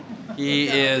He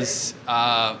is,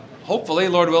 hopefully,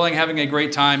 Lord willing, having a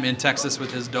great time in Texas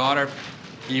with his daughter.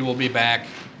 He will be back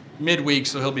midweek,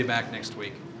 so he'll be back next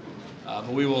week. But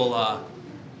we will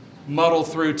muddle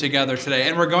through together today.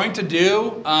 And we're going to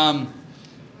do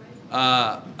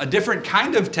a different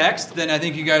kind of text than I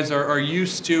think you guys are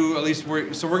used to, at least. We're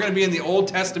going to be in the Old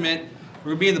Testament.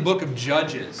 We're going to be in the book of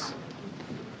Judges.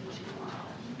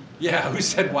 Yeah, who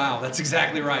said wow? That's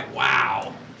exactly right.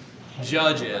 Wow.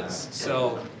 Judges.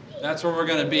 So that's where we're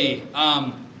going to be.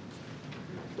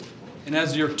 And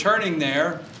as you're turning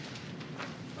there,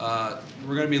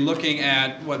 we're going to be looking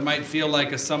at what might feel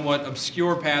like a somewhat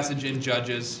obscure passage in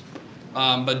Judges.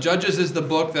 But Judges is the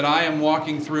book that I am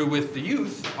walking through with the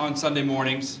youth on Sunday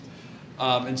mornings.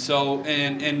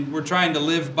 And we're trying to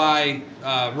live by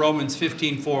Romans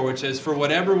 15:4, which says, "For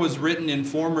whatever was written in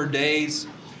former days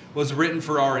was written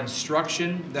for our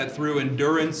instruction, that through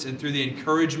endurance and through the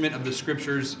encouragement of the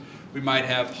Scriptures we might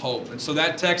have hope." And so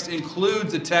that text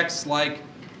includes a text like,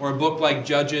 or a book like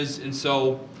Judges. And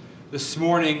so this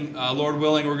morning, Lord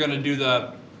willing, we're going to do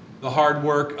the hard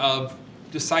work of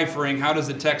deciphering how does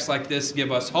a text like this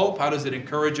give us hope, how does it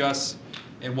encourage us,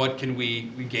 and what can we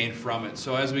gain from it.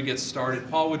 So as we get started,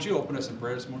 Paul, would you open us in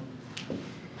prayer this morning?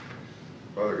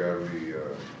 Father God,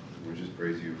 we just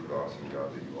praise you for the awesome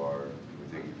God that you are. We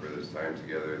thank you for this time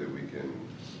together that we can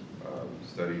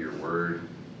study your word.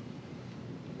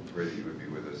 We pray that you would be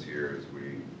with us here as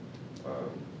we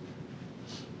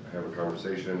have a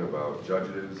conversation about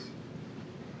Judges.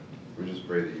 We just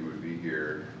pray that you would be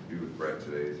here, be with Brett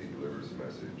today as he delivers the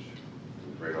message.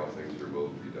 We pray all things your will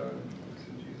be done. It's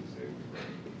in Jesus' name we pray.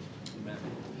 Amen.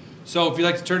 So if you'd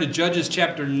like to turn to Judges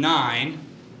chapter 9.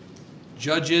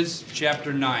 Judges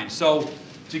chapter 9. So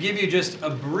to give you just a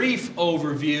brief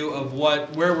overview of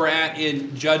where we're at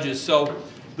in Judges. So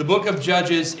the book of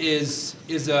Judges is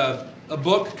a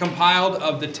book compiled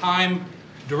of the time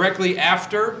directly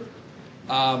after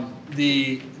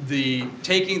the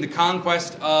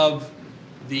conquest of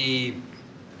the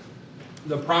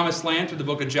promised land through the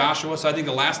book of Joshua. So I think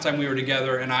the last time we were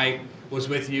together and I was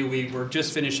with you, we were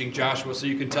just finishing Joshua. So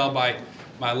you can tell by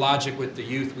my logic with the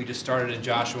youth, we just started in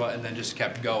Joshua and then just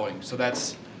kept going. So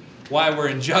that's why we're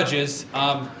in Judges.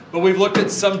 But we've looked at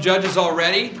some Judges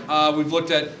already. We've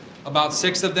looked at about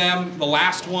 6 of them. The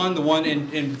last one, the one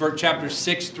in chapter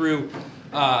 6 through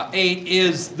 8,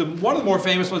 is one of the more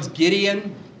famous ones,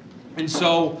 Gideon. And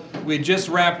so we just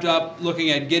wrapped up looking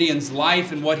at Gideon's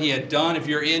life and what he had done. If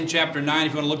you're in chapter 9,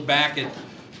 if you want to look back at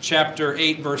chapter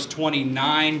 8, verse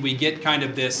 29, we get kind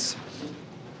of this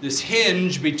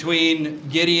hinge between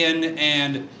Gideon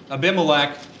and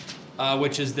Abimelech,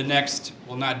 which is the next,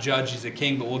 well, not judge, he's a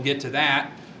king, but we'll get to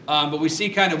that. But we see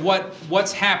kind of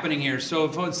what's happening here. So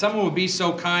if someone would be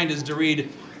so kind as to read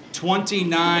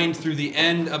 29 through the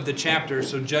end of the chapter,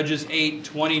 so Judges 8,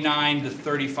 29 to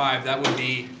 35, I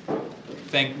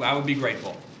would be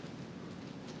grateful.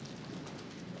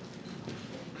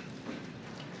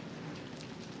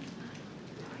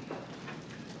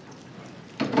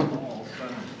 Paul, son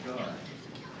of Joash,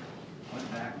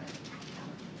 went back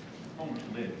home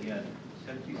to live. He had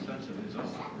 70 sons of his own,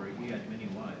 for he had many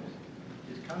wives.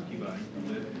 His concubine, who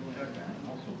lived in Shechem,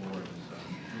 also bore him a son,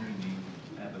 whom he named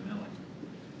Abimelech.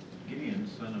 Gideon,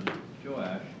 son of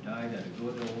Joash, died at a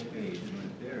good old age and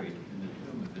was buried in the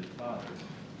tomb of his father,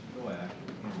 Joash,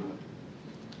 in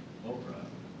Ophrah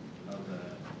of the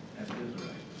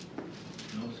Abiezrite.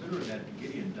 No sooner had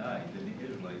Gideon died than the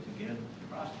Israelites again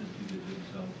prostituted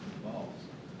themselves with Baals.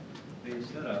 They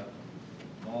set up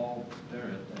Baal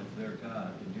Berith as their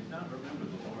god and did not remember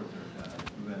the Lord their God,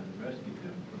 who had rescued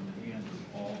them from the hands of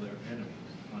all their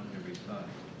enemies on every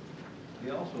side.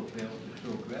 They also failed to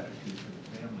show gratitude to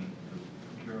the family of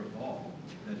Jerubbaal,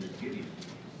 that is Gideon,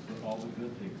 for all the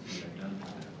good things he had done for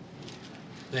them.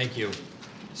 Thank you.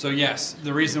 So yes,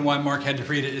 the reason why Mark had to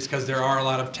read it is because there are a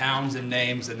lot of towns and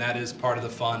names, and that is part of the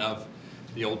fun of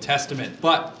the Old Testament.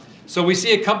 But so we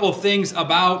see a couple of things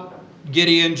about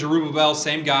Gideon, Jerubbaal,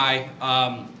 same guy.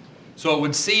 So it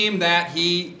would seem that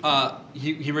he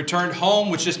returned home,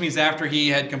 which just means after he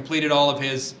had completed all of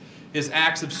his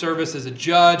acts of service as a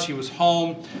judge, he was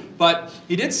home. But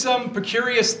he did some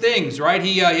precarious things, right?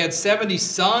 He had 70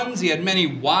 sons, he had many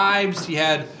wives, he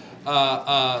had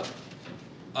a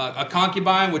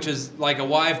concubine, which is like a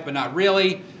wife but not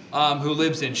really, who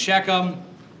lives in Shechem.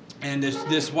 And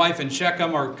this wife in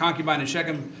Shechem, or concubine in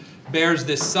Shechem, bears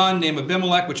this son named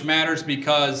Abimelech, which matters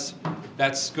because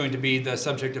that's going to be the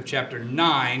subject of chapter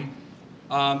 9.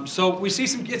 So we see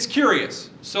it's curious.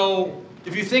 So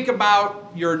if you think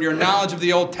about your knowledge of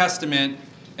the Old Testament,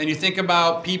 and you think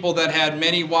about people that had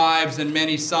many wives and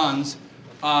many sons,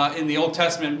 in the Old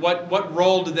Testament, what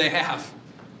role did they have?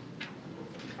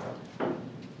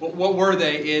 What were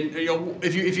they in?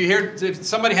 If you hear, if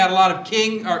somebody had a lot of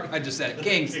I just said it,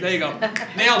 kings. There you go,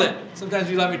 nailed it.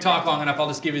 Sometimes you let me talk long enough, I'll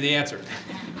just give you the answer.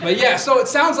 But yeah, so it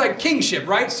sounds like kingship,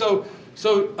 right? So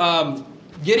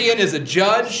Gideon is a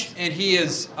judge, and he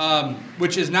is,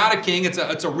 which is not a king. It's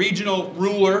a regional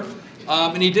ruler,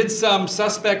 and he did some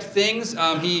suspect things.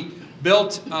 He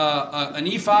built an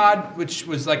ephod, which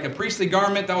was like a priestly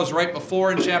garment. That was right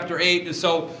before in chapter 8. And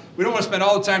so we don't want to spend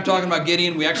all the time talking about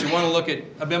Gideon. We actually want to look at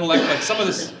Abimelech, but some of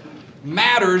this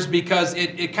matters because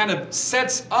it kind of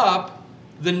sets up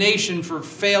the nation for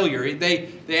failure.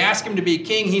 They ask him to be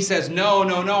king. He says, no,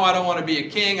 I don't want to be a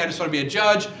king. I just want to be a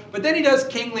judge. But then he does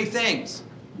kingly things,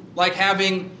 like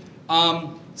having a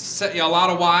lot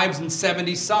of wives and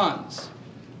 70 sons.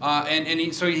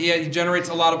 So he generates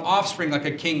a lot of offspring like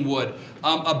a king would.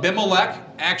 Abimelech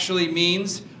actually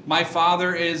means my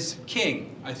father is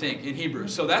king, I think, in Hebrew.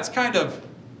 So that's kind of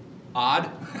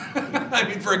odd. I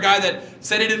mean, for a guy that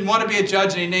said he didn't want to be a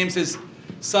judge and he names his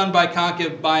son by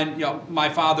concubine, my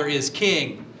father is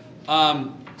king.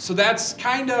 So that's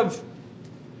kind of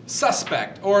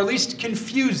suspect, or at least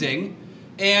confusing.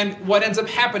 And what ends up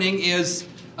happening is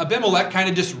Abimelech kind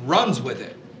of just runs with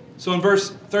it. So in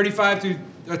verse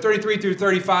 33 through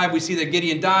 35, we see that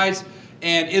Gideon dies,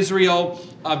 and Israel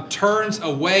turns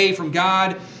away from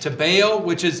God to Baal,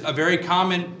 which is a very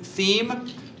common theme.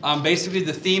 Basically,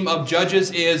 the theme of Judges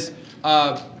is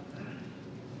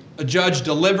a judge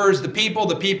delivers the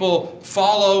people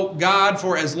follow God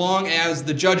for as long as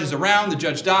the judge is around. The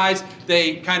judge dies.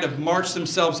 They kind of march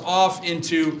themselves off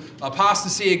into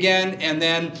apostasy again, and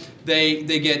then they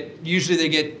get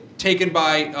taken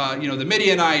by the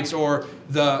Midianites or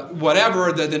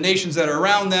the nations that are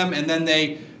around them, and then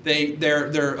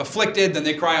they're afflicted. Then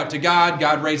they cry out to God.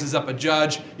 God raises up a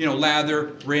judge.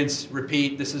 Lather, rinse,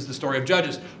 repeat. This is the story of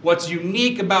Judges. What's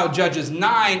unique about Judges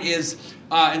 9 is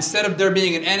instead of there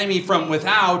being an enemy from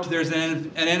without, there's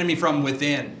an enemy from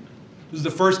within. This is the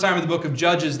first time in the book of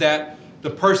Judges that the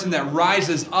person that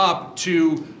rises up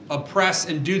to oppress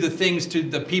and do the things to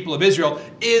the people of Israel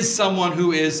is someone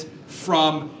who is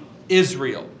from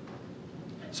Israel.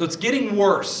 So it's getting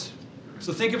worse.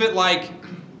 So think of it like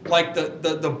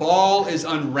the ball is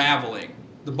unraveling.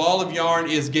 The ball of yarn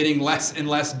is getting less and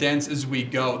less dense as we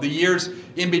go. The years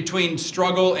in between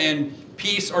struggle and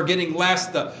peace are getting less.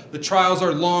 The trials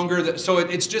are longer. So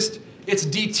it's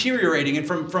deteriorating. And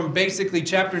from basically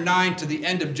chapter 9 to the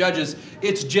end of Judges,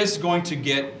 it's just going to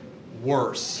get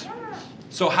worse.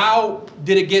 So how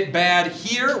did it get bad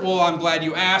here? Well, I'm glad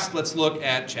you asked. Let's look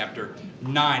at chapter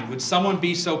 9. Would someone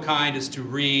be so kind as to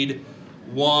read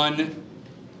 1,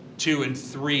 2, and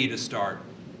 3 to start?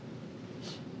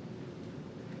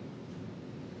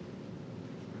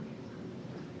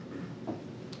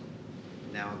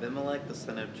 Now Abimelech the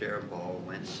son of Jerubbaal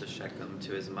went to Shechem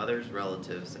to his mother's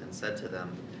relatives and said to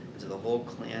them and to the whole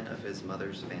clan of his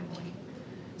mother's family,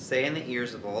 say in the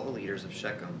ears of all the leaders of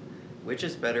Shechem, which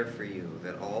is better for you,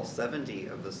 that all 70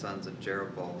 of the sons of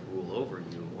Jerubbaal rule over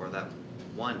you, or that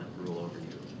one rule over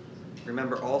you?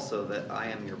 Remember also that I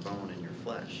am your bone and your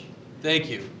flesh. Thank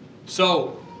you.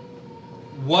 So,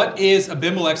 what is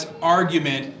Abimelech's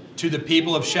argument to the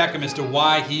people of Shechem as to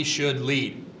why he should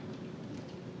lead?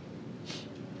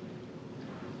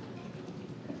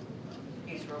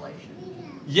 He's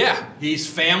relation. Yeah, he's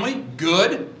family.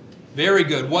 Good. Very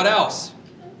good. What else?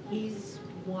 He's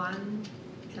one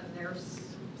to their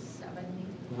 70.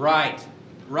 Right.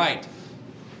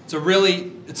 It's a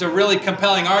really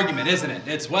compelling argument, isn't it?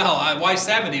 It's, why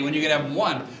 70 when you could have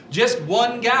one? Just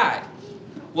one guy.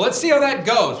 Well, let's see how that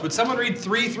goes. Would someone read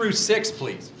 3 through 6,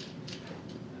 please?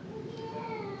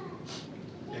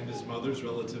 And his mother's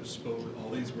relatives spoke all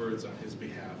these words on his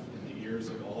behalf in the ears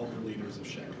of all the leaders of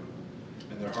Shechem.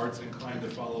 And their hearts inclined to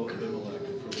follow Abimelech,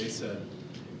 for they said,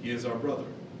 he is our brother.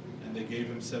 And they gave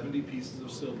him 70 pieces of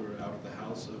silver out of the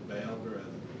house of Baal-berith,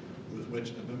 with which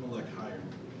Abimelech hired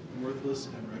worthless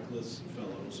and reckless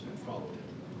fellows, and followed him.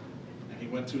 And he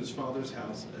went to his father's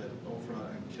house at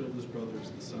Ophrah and killed his brothers,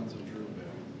 the sons of Jerubbaal,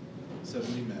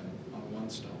 70 men on one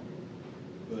stone.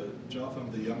 But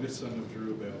Jotham, the youngest son of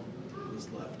Jerubbaal,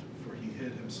 was left, for he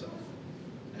hid himself.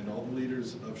 And all the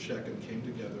leaders of Shechem came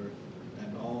together,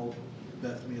 and all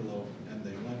Beth Millo, and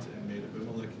they went and made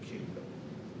Abimelech king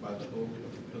by the oak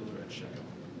of the pillar at Shechem.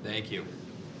 Thank you.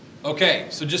 Okay,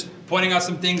 so just pointing out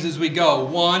some things as we go.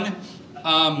 One,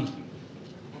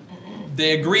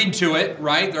 they agreed to it,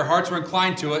 right? Their hearts were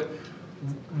inclined to it.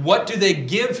 What do they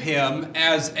give him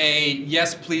as a,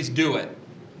 yes, please do it?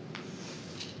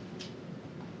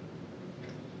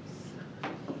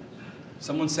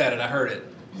 Someone said it, I heard it.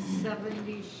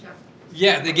 70 shekels.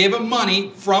 Yeah, they gave him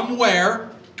money from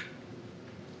where?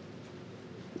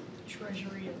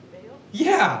 Treasury of Baal.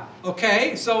 Yeah,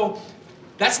 okay, so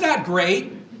that's not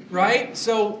great, right?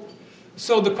 So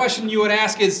the question you would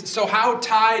ask is, so how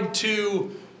tied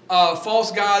to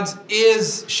false gods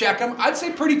is Shechem? I'd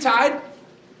say pretty tied.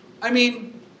 I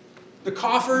mean, the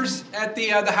coffers at the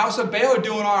house of Baal are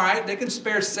doing all right. They can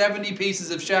spare 70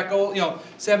 pieces of shekel,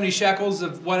 70 shekels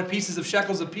of what pieces of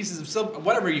shekels of pieces of silver,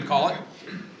 whatever you call it.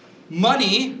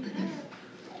 Money.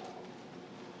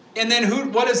 And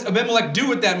then what does Abimelech do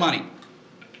with that money?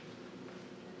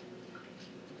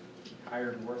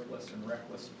 Hired worthless and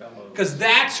reckless fellows. Because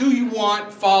that's who you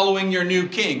want following your new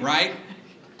king, right?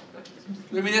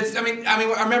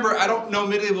 I remember, I don't know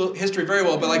medieval history very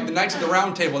well, but like the Knights of the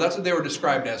Round Table, that's what they were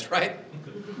described as, right?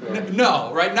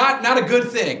 No, right? Not a good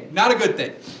thing. Not a good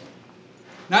thing.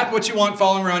 Not what you want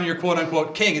following around your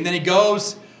quote-unquote king. And then he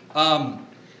goes,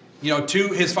 to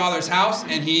his father's house,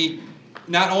 and he,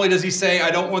 not only does he say,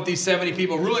 I don't want these 70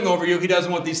 people ruling over you, he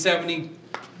doesn't want these 70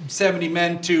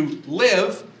 men to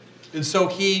live, and so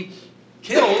he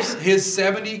kills his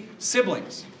 70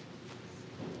 siblings,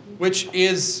 which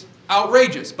is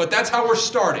outrageous, but that's how we're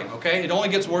starting, okay? It only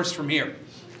gets worse from here.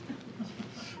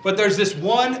 But there's this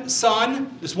one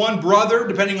son, this one brother,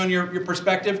 depending on your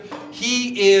perspective.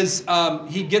 He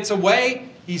gets away,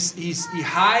 he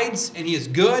hides, and he is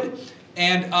good.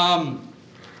 And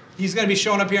he's going to be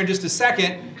showing up here in just a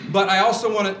second. But I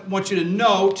also want you to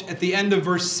note at the end of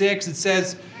verse 6, it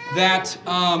says that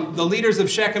the leaders of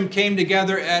Shechem came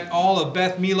together at all of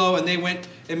Beth Millo, and they went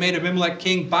and made Abimelech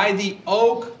king by the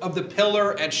oak of the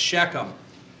pillar at Shechem.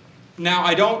 Now,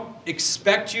 I don't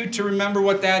expect you to remember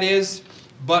what that is,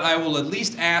 but I will at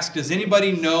least ask, does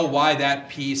anybody know why that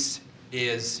piece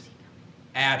is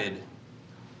added?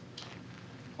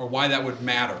 Or why that would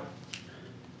matter?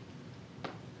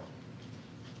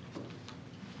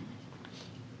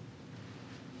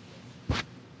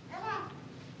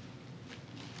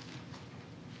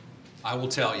 I will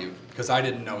tell you, because I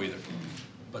didn't know either.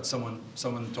 But someone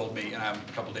told me, and I'm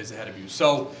a couple days ahead of you.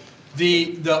 So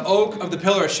the oak of the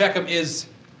pillar of Shechem is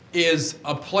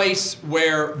a place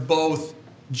where both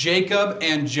Jacob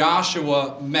and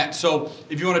Joshua met. So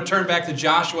if you want to turn back to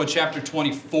Joshua chapter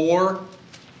 24,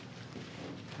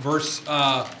 verse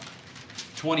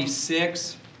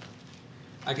 26,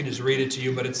 I can just read it to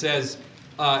you, but it says,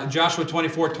 Joshua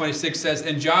 24:26 says,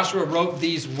 And Joshua wrote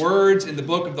these words in the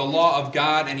book of the law of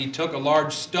God, and he took a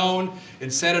large stone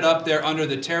and set it up there under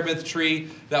the terebinth tree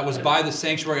that was by the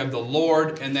sanctuary of the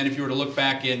Lord. And then if you were to look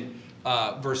back in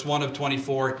verse 1 of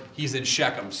 24, he's in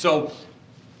Shechem. So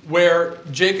where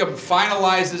Jacob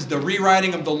finalizes the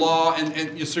rewriting of the law,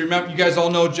 and so remember, you guys all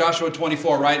know Joshua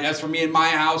 24, right? As for me and my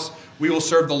house, we will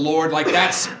serve the Lord. Like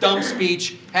that stump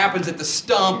speech happens at the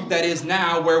stump that is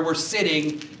now where we're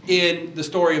sitting in the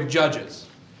story of Judges.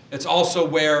 It's also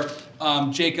where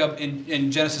Jacob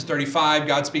in Genesis 35,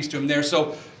 God speaks to him there.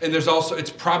 So, and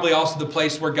it's probably also the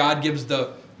place where God gives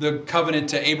the covenant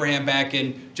to Abraham back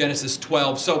in Genesis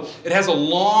 12. So it has a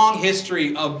long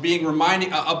history of being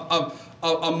reminding,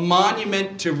 a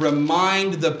monument to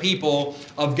remind the people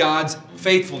of God's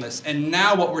faithfulness. And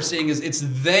now what we're seeing is it's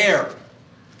there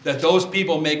that those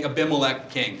people make Abimelech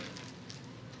king.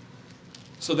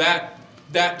 So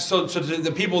so to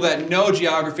the people that know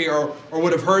geography or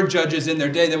would have heard Judges in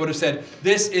their day, they would have said,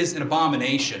 this is an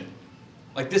abomination.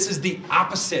 Like this is the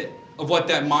opposite of what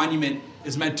that monument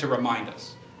is meant to remind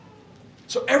us.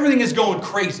 So everything is going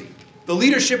crazy. The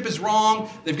leadership is wrong.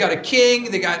 They've got a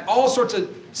king. They got all sorts of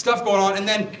stuff going on. And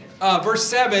then verse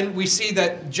 7, we see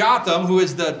that Jotham, who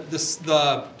is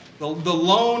the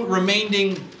lone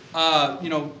remaining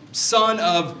son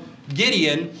of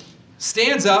Gideon,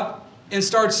 stands up and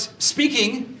starts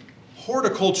speaking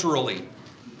horticulturally.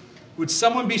 Would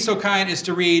someone be so kind as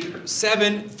to read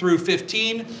 7 through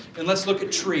 15? And let's look at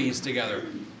trees together.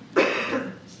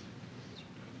 When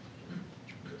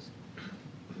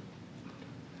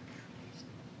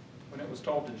it was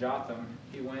told to Jotham,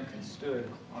 he went and stood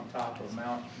on top of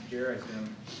Mount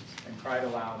Gerizim and cried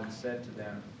aloud and said to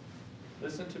them,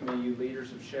 Listen to me, you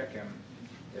leaders of Shechem,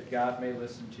 that God may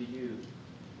listen to you.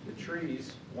 The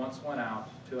trees once went out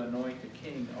to anoint a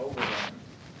king over them,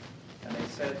 and they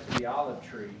said to the olive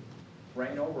tree,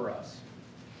 Reign over us.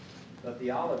 But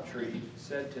the olive tree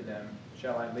said to them,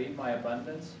 Shall I leave my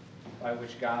abundance, by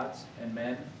which gods and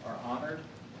men are honored,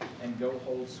 and go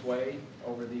hold sway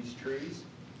over these trees?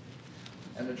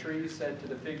 And the trees said to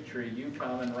the fig tree, You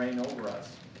come and reign over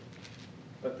us.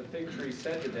 But the fig tree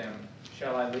said to them,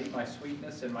 Shall I leave my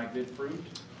sweetness and my good fruit,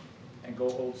 and go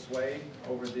hold sway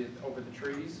over the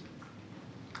trees?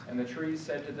 And the trees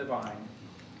said to the vine,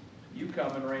 you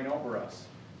come and reign over us.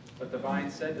 But the vine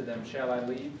said to them, shall I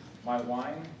leave my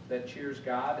wine that cheers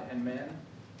God and men,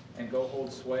 and go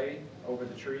hold sway over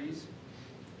the trees?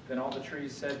 Then all the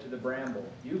trees said to the bramble,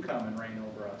 you come and reign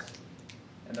over us.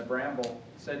 And the bramble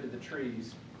said to the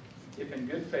trees, if in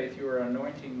good faith you are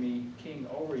anointing me king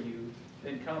over you,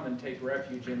 then come and take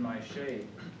refuge in my shade.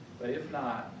 But if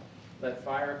not, let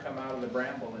fire come out of the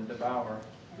bramble and devour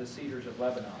the cedars of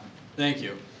Lebanon. Thank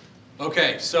you.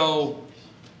 Okay, so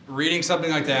reading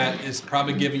something like that is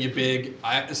probably giving you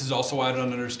this is also why I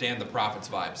don't understand the prophet's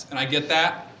vibes. And I get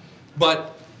that.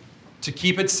 But to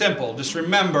keep it simple, just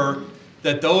remember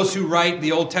that those who write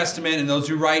the Old Testament and those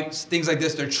who write things like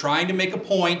this, they're trying to make a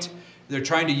point. They're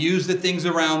trying to use the things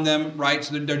around them, right?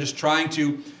 So they're just trying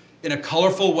to, in a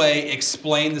colorful way,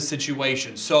 explain the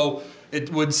situation. So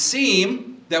it would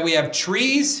seem that we have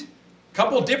trees, a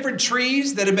couple different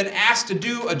trees that have been asked to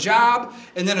do a job,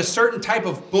 and then a certain type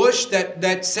of bush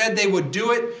that said they would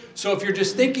do it. So if you're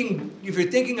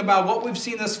thinking about what we've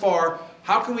seen thus far,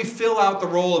 how can we fill out the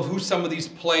role of who some of these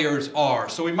players are?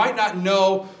 So we might not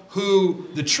know who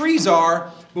the trees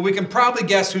are, but we can probably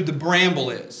guess who the bramble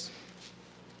is.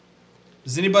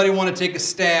 Does anybody want to take a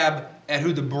stab at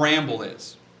who the bramble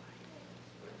is?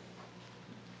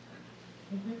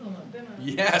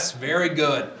 Yes, very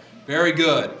good. Very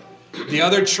good. The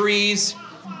other trees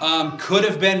could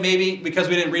have been maybe, because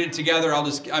we didn't read it together,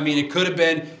 it could have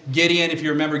been Gideon. If you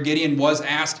remember, Gideon was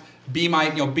asked, be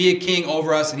a king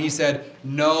over us, and he said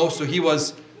no. So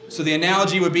the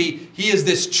analogy would be, he is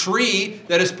this tree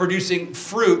that is producing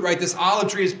fruit, right? This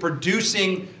olive tree is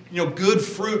producing, good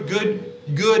fruit, good,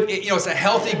 it's a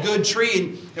healthy, good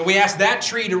tree. And we asked that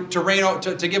tree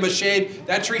to give us shade.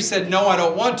 That tree said, no, I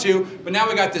don't want to. But now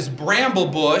we got this bramble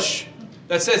bush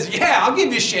that says, yeah, I'll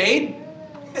give you shade.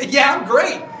 Yeah, I'm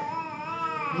great.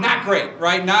 Not great,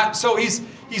 right? So he's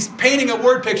painting a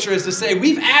word picture as to say,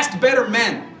 we've asked better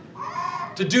men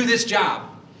to do this job.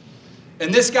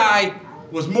 And this guy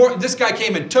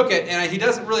came and took it, and he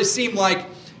doesn't really seem like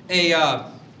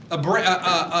a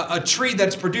tree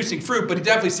that's producing fruit, but it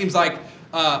definitely seems like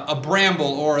a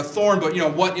bramble or a thorn, but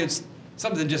it's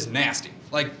something just nasty,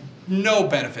 like no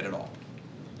benefit at all.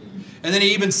 And then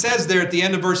he even says there at the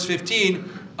end of verse 15,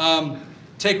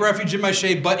 take refuge in my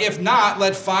shade, but if not,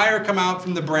 let fire come out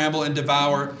from the bramble and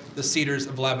devour the cedars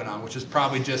of Lebanon, which is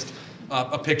probably just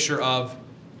a picture of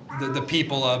the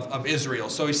people of Israel.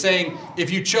 So he's saying, if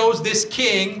you chose this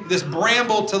king, this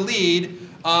bramble to lead,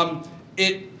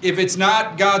 if it's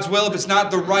not God's will, if it's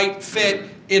not the right fit,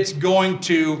 it's going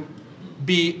to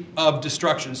be of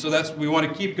destruction. So we want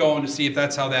to keep going to see if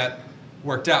that's how that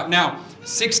worked out. Now,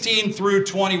 16 through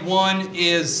 21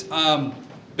 is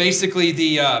basically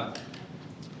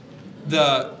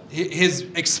his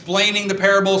explaining the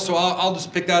parable. So I'll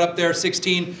just pick that up there.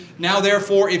 16. Now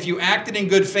therefore, if you acted in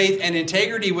good faith and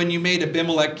integrity when you made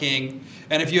Abimelech king,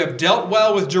 and if you have dealt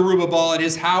well with Jerubbaal and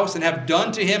his house, and have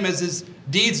done to him as his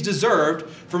deeds deserved,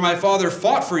 for my father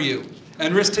fought for you,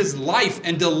 and risked his life,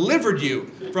 and delivered you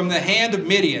from the hand of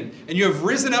Midian, and you have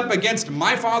risen up against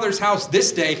my father's house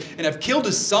this day, and have killed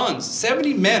his sons,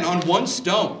 70 men on one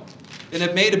stone, and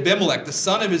have made Abimelech, the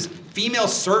son of his female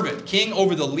servant, king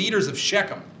over the leaders of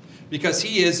Shechem, because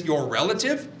he is your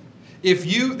relative. If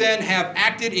you then have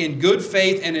acted in good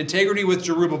faith and integrity with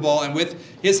Jerubbaal and with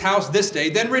his house this day,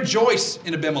 then rejoice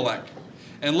in Abimelech,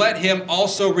 and let him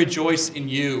also rejoice in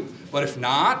you. But if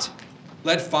not,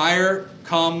 let fire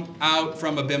come out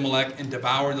from Abimelech and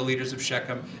devour the leaders of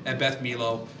Shechem and Beth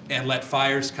Millo, and let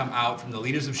fires come out from the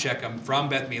leaders of Shechem from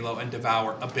Beth Millo and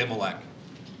devour Abimelech.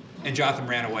 And Jotham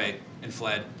ran away and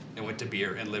fled and went to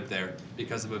Beer and lived there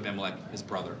because of Abimelech, his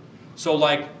brother. So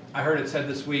like I heard it said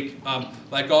this week,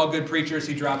 like all good preachers,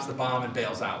 he drops the bomb and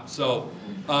bails out. So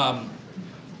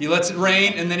he lets it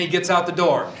rain and then he gets out the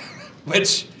door,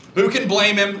 which who can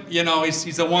blame him?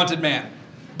 He's a wanted man.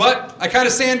 But I kind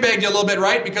of sandbagged you a little bit,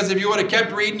 right? Because if you would have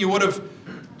kept reading, you would have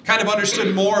kind of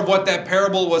understood more of what that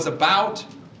parable was about.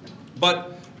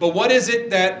 But what is it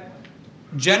that,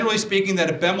 generally speaking, that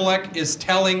Abimelech is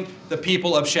telling the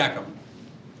people of Shechem?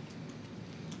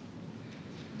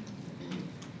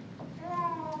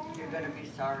 You're going to be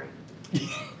sorry.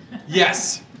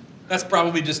 Yes. That's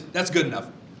good enough.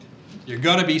 You're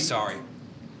going to be sorry.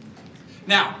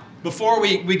 Now, before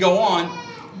we go on,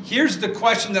 here's the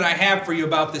question that I have for you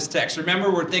about this text.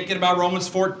 Remember, we're thinking about Romans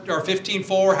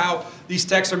 15:4, how these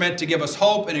texts are meant to give us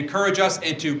hope and encourage us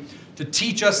and to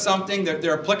teach us something that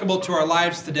they're applicable to our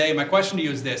lives today. My question to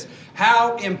you is this: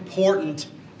 how important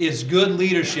is good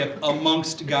leadership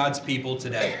amongst God's people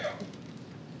today?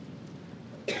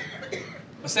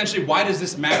 Essentially, why does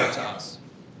this matter to us?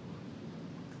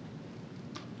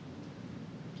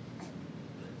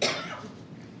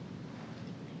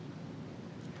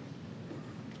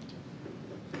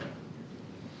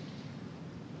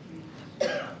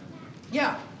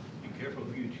 Yeah, Be careful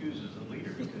who you choose as a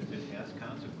leader because it has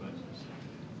consequences.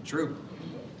 true.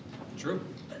 True.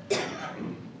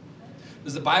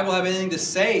 Does the Bible have anything to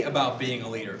say about being a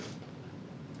leader?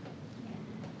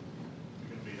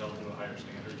 You're going to be held to a higher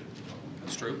standard if you don't.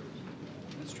 That's true.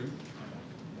 That's true.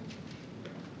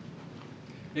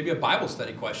 Maybe a Bible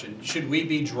study question. Should we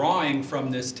be drawing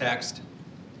from this text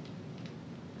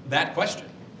that question?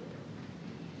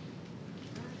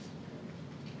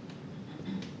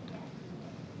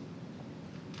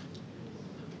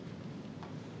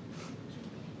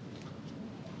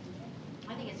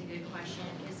 I think it's a good question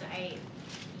because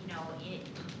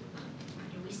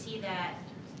we see that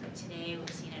today, we've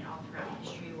seen it all throughout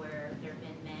history where there have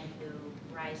been men who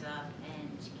rise up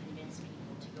and convince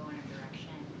people to go in a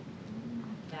direction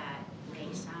that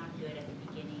may sound good at the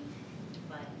beginning,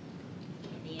 but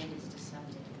in the end is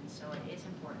deceptive. And so it is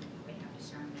important that we have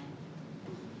discernment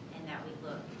and that we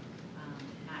look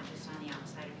not just on the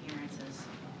outside appearances,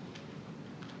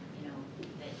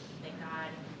 that God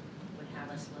would have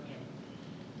us look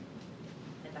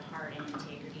at the heart and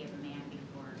integrity of a man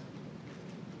before,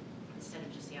 instead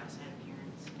of just the outside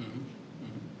appearance. Mm-hmm.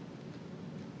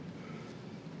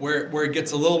 Where it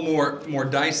gets a little more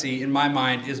dicey in my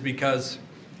mind is because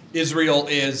Israel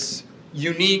is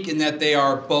unique in that they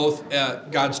are both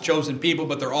God's chosen people,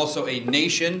 but they're also a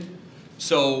nation.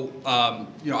 So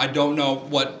I don't know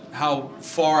how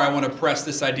far I want to press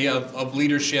this idea of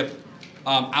leadership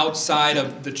outside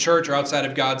of the church or outside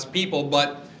of God's people,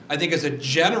 but I think as a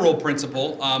general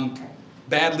principle,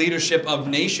 bad leadership of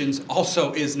nations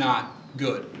also is not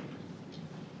good,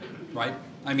 right?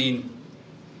 I mean,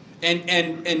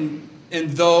 and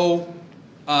though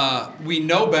we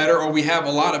know better, or we have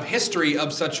a lot of history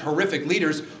of such horrific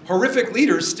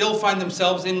leaders still find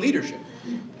themselves in leadership,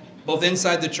 both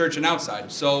inside the church and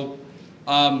outside. So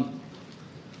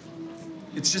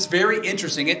it's just very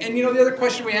interesting. And the other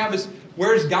question we have is,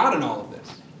 where is God in all of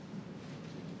this?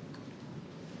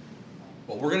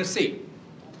 Well, we're going to see.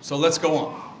 So let's go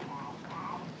on.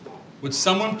 Would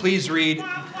someone please read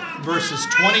verses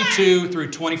 22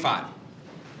 through 25?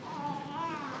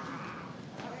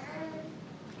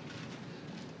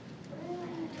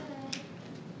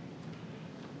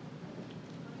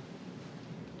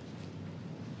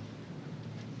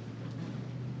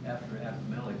 After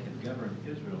Abimelech had governed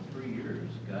Israel 3 years,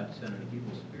 God sent an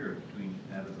evil spirit between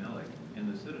Abimelech and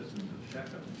the citizens of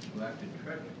Shechem, who acted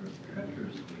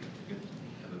treacherously against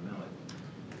Abimelech.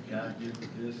 God did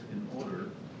this in order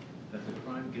that the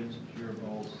crime against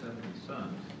Jerubaal's 70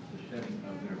 sons, the shedding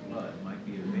of their blood, might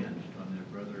be avenged on their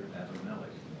brother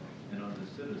Abimelech and on the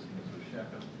citizens of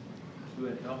Shechem, who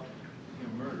had helped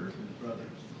him murder his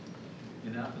brothers.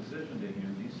 In opposition to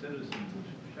him, these citizens of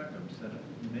Shechem set up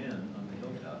men on the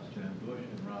hilltops to ambush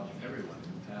and rob everyone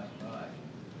who passed by.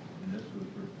 And this was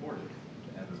reported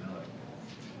to Abimelech.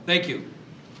 Thank you.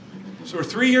 So we're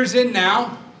 3 years in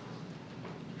now.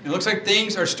 It looks like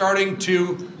things are starting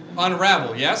to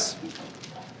unravel, yes?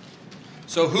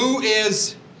 So who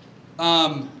is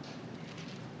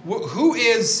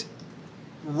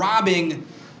robbing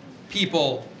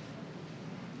people?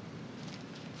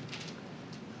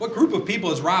 What group of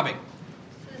people is robbing?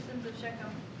 Citizens of Shechem.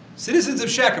 Citizens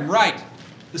of Shechem, right.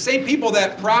 The same people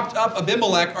that propped up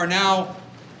Abimelech are now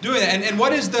doing that. And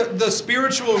what is the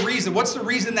spiritual reason? What's the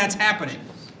reason that's happening?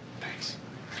 Thanks.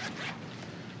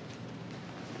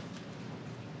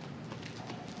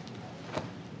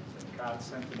 God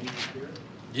sent an evil spirit.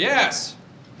 Yes.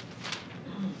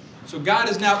 So God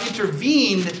has now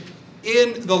intervened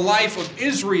in the life of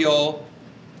Israel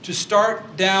to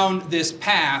start down this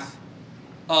path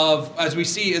of, as we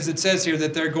see, as it says here,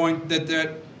 that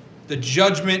the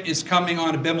judgment is coming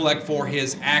on Abimelech for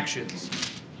his actions.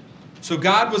 So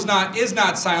God is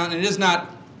not silent and is not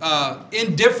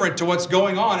indifferent to what's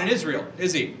going on in Israel,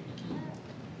 is he?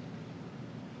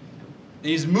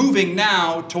 He's moving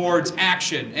now towards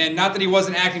action. And not that he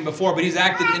wasn't acting before, but he's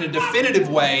acted in a definitive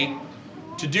way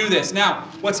to do this. Now,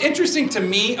 what's interesting to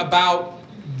me about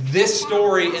this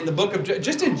story in the book of Judges,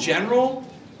 just in general,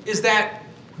 is that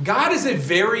God is a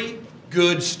very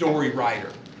good story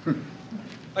writer.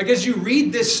 Like, as you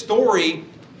read this story,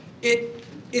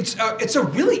 it's a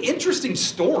really interesting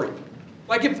story.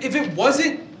 Like, if it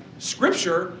wasn't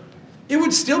Scripture, it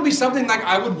would still be something like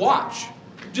I would watch.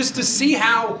 Just to see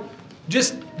how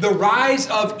just the rise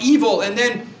of evil and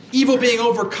then evil being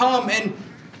overcome.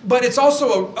 But it's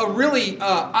also a really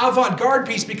avant-garde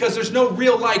piece because there's no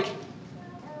real,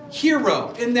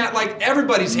 hero in that,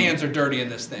 everybody's hands are dirty in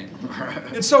this thing.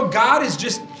 And so God is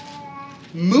just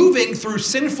moving through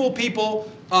sinful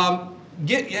people,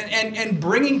 and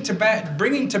bringing to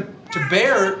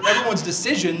bear everyone's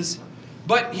decisions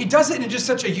But he does it in just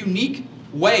such a unique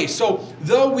way. So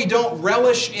though we don't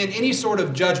relish in any sort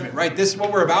of judgment, right? This,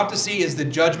 what we're about to see, is the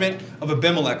judgment of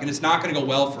Abimelech, and it's not going to go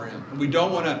well for him. And we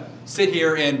don't want to sit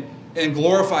here and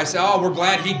glorify, say, oh, we're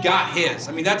glad he got his.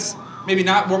 I mean, that's maybe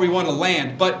not where we want to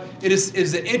land, but it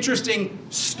is an interesting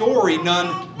story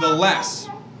nonetheless.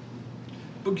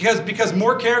 Because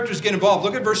more characters get involved.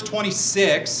 Look at verse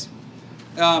 26.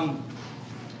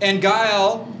 And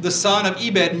Gaal, the son of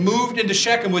Ebed, moved into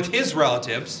Shechem with his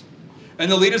relatives,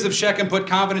 and the leaders of Shechem put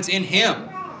confidence in him.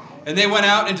 And they went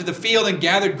out into the field and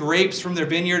gathered grapes from their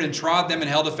vineyard and trod them and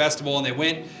held a festival. And they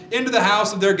went into the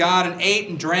house of their God and ate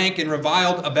and drank and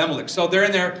reviled Abimelech. So they're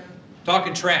in there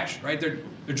talking trash, right? They're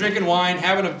drinking wine,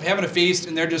 having a feast,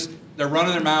 and they're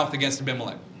running their mouth against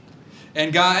Abimelech.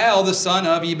 And Gaal, the son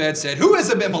of Ebed, said, "Who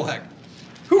is Abimelech?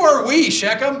 Who are we,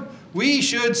 Shechem? We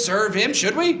should serve him,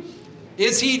 should we?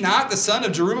 Is he not the son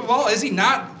of Jerubbaal? Is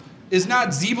not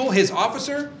Zebul his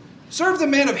officer? Serve the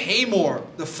men of Hamor,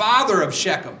 the father of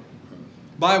Shechem.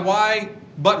 But why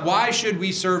should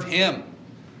we serve him?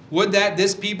 Would that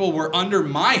this people were under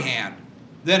my hand,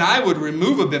 then I would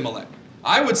remove Abimelech.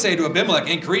 I would say to Abimelech,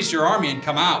 increase your army and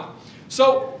come out."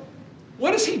 So,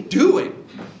 what is he doing?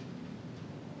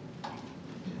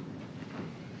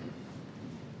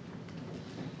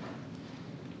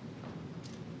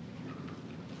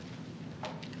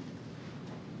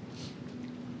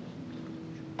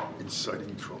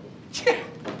 Inciting trouble. Yeah.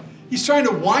 He's trying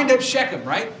to wind up Shechem,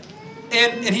 right?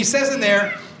 And he says in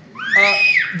there,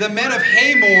 the men of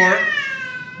Hamor,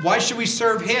 why should we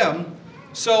serve him?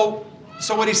 So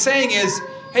what he's saying is,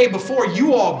 hey, before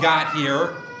you all got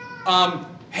here,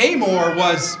 Hamor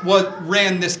was what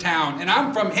ran this town, and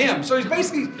I'm from him. So he's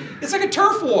basically, it's like a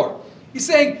turf war. He's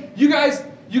saying, you guys,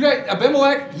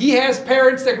 Abimelech, he has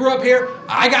parents that grew up here.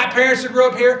 I got parents that grew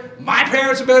up here. My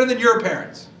parents are better than your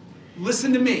parents.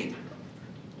 Listen to me.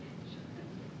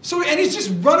 So, and he's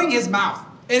just running his mouth.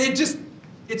 And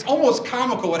it's almost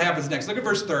comical what happens next. Look at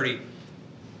verse 30.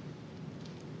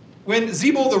 When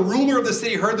Zebul, the ruler of the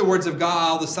city, heard the words of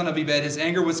Gaal, the son of Ebed, his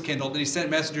anger was kindled, and he sent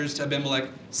messengers to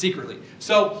Abimelech secretly.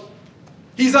 So,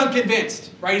 he's unconvinced,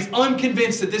 right? He's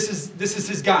unconvinced that this is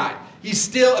his guy. He's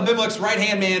still Abimelech's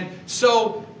right-hand man.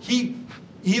 So, he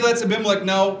lets Abimelech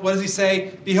know. What does he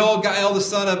say? "Behold, Gaal, the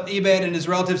son of Ebed, and his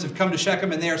relatives have come to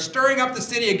Shechem, and they are stirring up the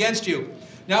city against you.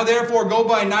 Now therefore go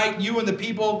by night, you and the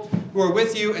people who are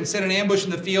with you, and set an ambush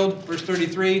in the field." Verse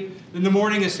 33. "In the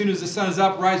morning, as soon as the sun is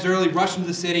up, rise early, rush into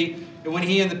the city, and when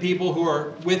he and the people who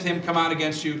are with him come out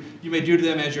against you, you may do to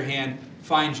them as your hand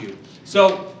finds you."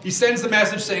 So he sends the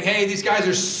message saying, hey, these guys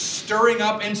are stirring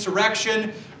up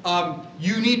insurrection.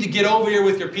 You need to get over here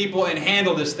with your people and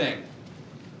handle this thing.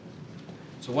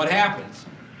 So what happens?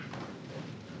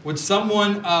 Would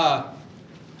someone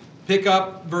pick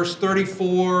up verse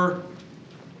 34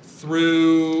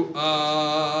 through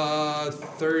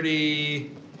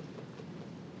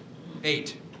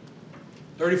 38?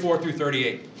 34 through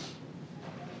 38.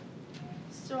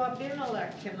 So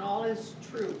Abimelech and all his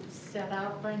troops set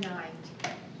out by night,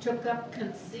 took up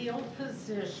concealed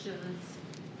positions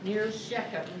near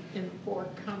Shechem in 4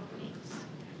 companies.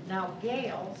 Now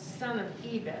Gaal, son of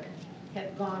Ebed,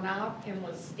 had gone out and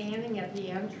was standing at the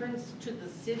entrance to the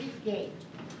city gate,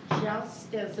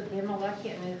 just as Abimelech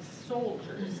and his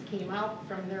soldiers came out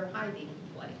from their hiding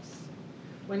place.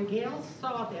 When Gaal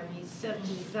saw them, he said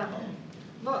to Zebul,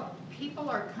 "Look, people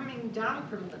are coming down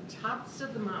from the tops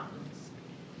of the mountains."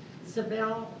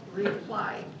 Zebul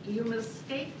replied, "You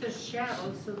mistake the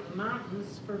shadows of the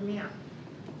mountains for men."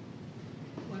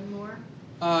 One more?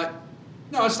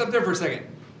 No, let's stop there for a second.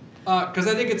 Because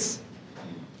I think it's...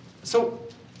 So,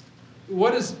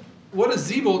 what is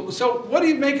Zebul... So, what do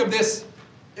you make of this?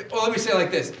 Well, let me say it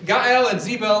like this. Gaal and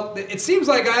Zebul, it seems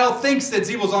like Gaal thinks that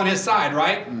Zebul's on his side,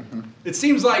 right? Mm-hmm. It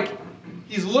seems like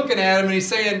he's looking at him and he's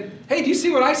saying, hey, do you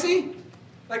see what I see?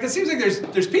 Like, it seems like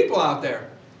there's people out there.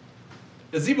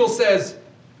 And Zebul says,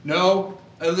 no,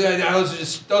 those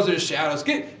are just shadows.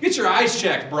 Get your eyes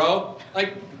checked, bro.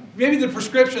 Like, maybe the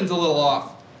prescription's a little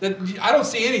off. I don't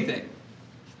see anything.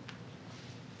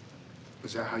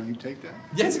 Is that how you take that?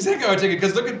 Yeah, that's exactly how I take it.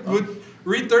 Because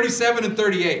read 37 and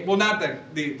 38. Well, not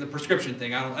the prescription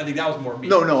thing. I think that was more me.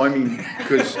 No, I mean,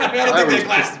 because I don't think they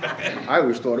classed back then. I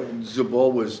always thought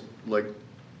Zebul was like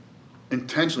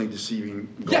intentionally deceiving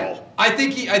Gaal. Yeah, I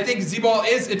think Zebul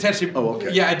is intentionally. Oh,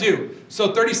 okay. Yeah, I do.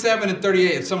 So 37 and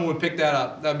 38. If someone would pick that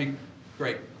up, that'd be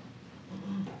great.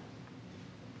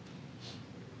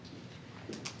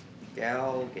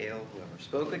 Gaal, whoever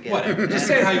spoke again. Whatever. Just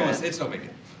say it how you want to say it. It's no big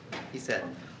deal. He said,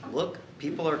 "Look,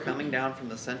 people are coming down from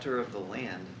the center of the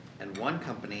land, and one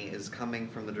company is coming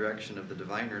from the direction of the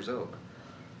diviner's oak.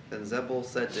 Then Zebul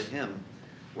said to him,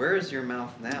 Where is your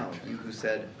mouth now, you who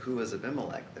said, Who is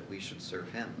Abimelech, that we should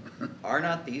serve him? Are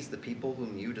not these the people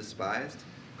whom you despised?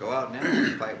 Go out now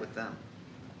and fight with them.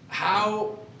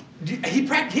 He had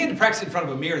to practice in front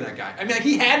of a mirror, that guy. I mean, like,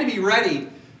 he had to be ready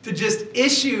to just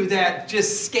issue that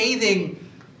just scathing,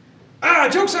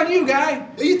 joke's on you, guy.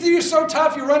 You're so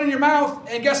tough, you're running your mouth,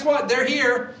 and guess what? They're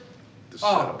here.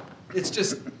 It's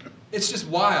just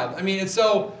wild. I mean, and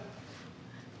so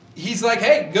he's like,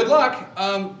 hey, good luck.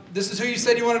 This is who you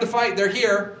said you wanted to fight. They're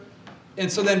here. And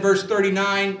so then verse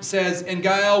 39 says, And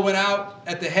Gaal went out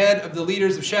at the head of the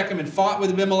leaders of Shechem and fought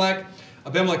with Abimelech.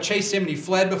 Abimelech chased him, and he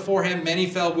fled before him. Many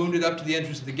fell wounded up to the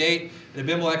entrance of the gate. And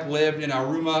Abimelech lived in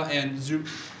Arumah, and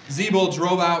Zebul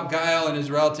drove out Gaal and his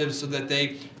relatives so that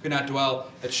they could not dwell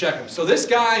at Shechem. So this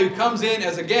guy who comes in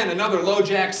as, again, another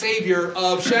LoJack savior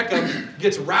of Shechem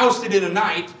gets rousted in a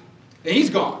night, and he's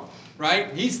gone,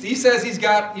 right? He says he's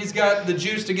got the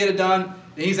juice to get it done,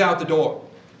 and he's out the door.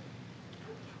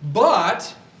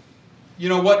 But, you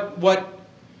know, what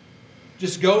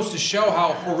just goes to show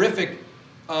how horrific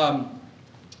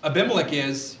Abimelech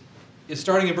is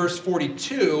starting in verse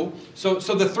 42. So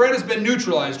the threat has been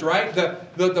neutralized, right?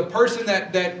 The person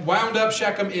that wound up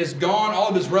Shechem is gone. All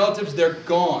of his relatives, they're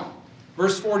gone.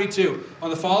 Verse 42.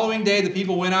 On the following day, the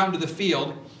people went out into the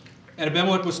field, and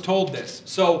Abimelech was told this.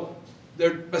 So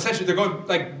they're going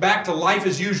like back to life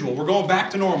as usual. We're going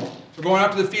back to normal. We're going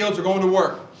out to the fields. We're going to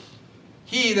work.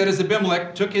 He, that is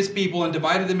Abimelech, took his people and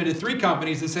divided them into 3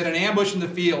 companies and set an ambush in the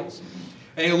fields.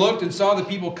 And he looked and saw the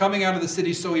people coming out of the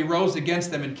city, so he rose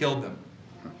against them and killed them.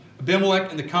 Abimelech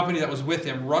and the company that was with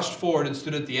him rushed forward and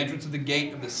stood at the entrance of the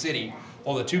gate of the city,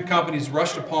 while the 2 companies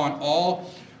rushed upon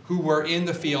all who were in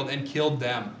the field and killed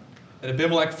them. And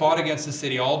Abimelech fought against the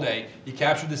city all day. He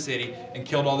captured the city and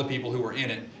killed all the people who were in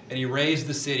it. And he razed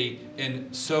the city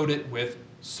and sowed it with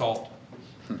salt.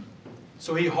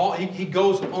 So he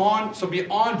goes on, so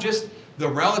beyond just the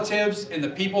relatives and the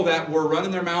people that were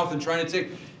running their mouth and trying to take,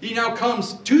 he now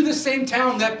comes to the same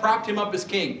town that propped him up as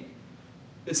king.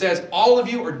 It says, all of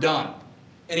you are done.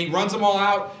 And he runs them all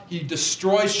out. He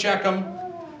destroys Shechem.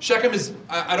 Shechem is,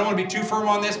 I don't want to be too firm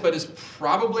on this, but is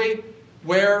probably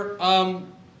where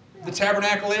the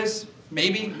tabernacle is.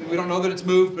 Maybe. We don't know that it's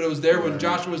moved, but it was there when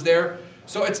Joshua was there.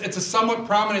 So it's a somewhat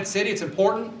prominent city. It's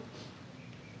important.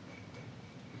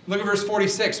 Look at verse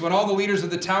 46. When all of the leaders of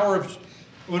the tower of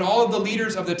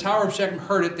Shechem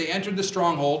heard it, they entered the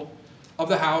stronghold of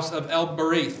the house of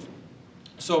El-Berith.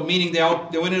 So meaning they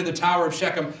went into the tower of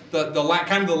Shechem, kind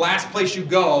of the last place you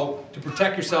go to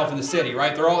protect yourself in the city,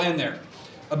 right? They're all in there.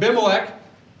 Abimelech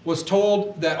was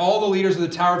told that all the leaders of the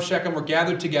tower of Shechem were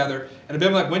gathered together, and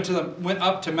Abimelech went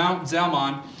up to Mount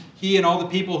Zalmon, he and all the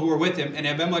people who were with him, and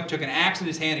Abimelech took an axe in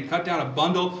his hand and cut down a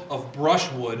bundle of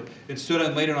brushwood and stood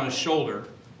and laid it on his shoulder.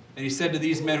 And he said to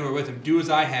these men who were with him, do as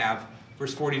I have.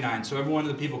 Verse 49. So every one of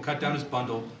the people cut down his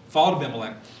bundle, followed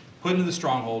Abimelech, put into the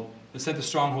stronghold, and set the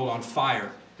stronghold on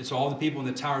fire. And so all the people in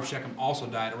the tower of Shechem also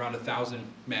died, around 1,000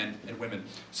 men and women.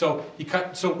 So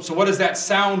So what does that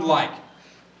sound like?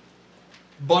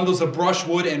 Bundles of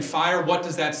brushwood and fire. What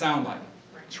does that sound like?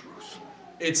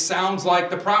 It sounds like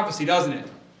the prophecy, doesn't it?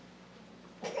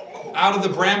 Out of the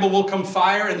bramble will come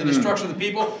fire and the destruction of the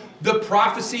people. The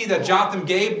prophecy that Jotham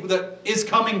gave that is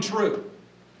coming true.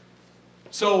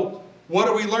 So what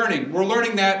are we learning? We're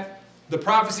learning that the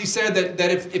prophecy said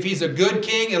that if he's a good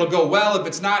king, it'll go well. If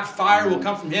it's not, fire will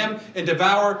come from him and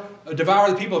devour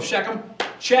the people of Shechem.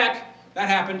 Check. That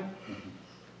happened.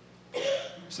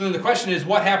 So then the question is,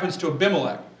 what happens to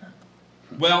Abimelech?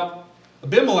 Well,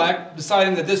 Abimelech,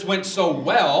 deciding that this went so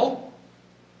well,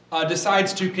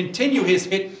 decides to continue his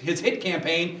hit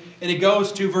campaign, and he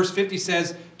goes to, verse 50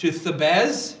 says, to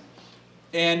Thebez,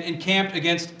 and encamped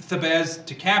against Thebez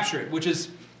to capture it, which is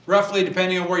roughly,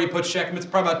 depending on where you put Shechem, it's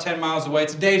probably about 10 miles away.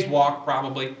 It's a day's walk,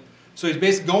 probably. So he's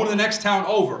basically going to the next town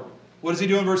over. What does he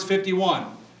do in verse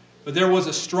 51? But there was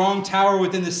a strong tower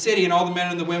within the city, and all the men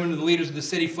and the women and the leaders of the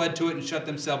city fled to it and shut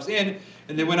themselves in,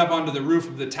 and they went up onto the roof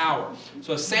of the tower.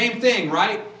 So same thing,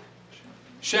 right?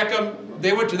 Shechem,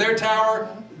 they went to their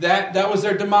tower. That was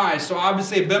their demise. So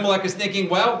obviously Abimelech is thinking,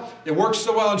 well, it works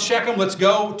so well in Shechem, let's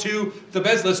go to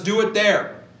Thebez, let's do it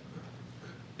there.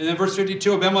 And then verse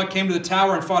 52, Abimelech came to the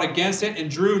tower and fought against it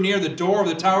and drew near the door of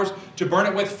the towers to burn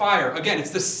it with fire. Again, it's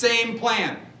the same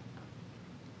plan.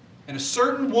 And a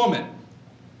certain woman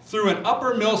threw an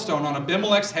upper millstone on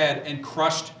Abimelech's head and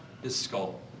crushed his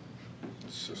skull.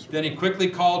 Then he quickly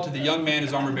called to the young man,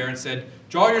 his armor bearer, and said,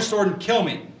 draw your sword and kill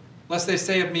me, lest they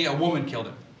say of me, a woman killed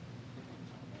him.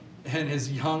 And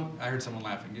I heard someone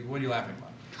laughing. What are you laughing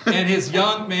about? And his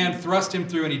young man thrust him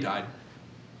through and he died.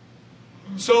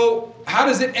 So how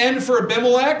does it end for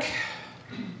Abimelech?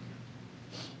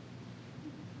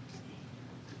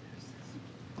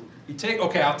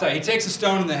 I'll tell you. He takes a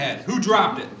stone in the head. Who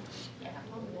dropped it?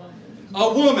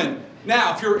 A woman.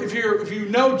 Now, if you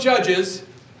know Judges,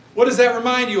 what does that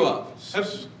remind you of?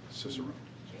 Sisera.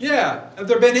 Yeah. Have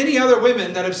there been any other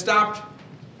women that have stopped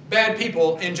bad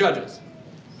people in Judges?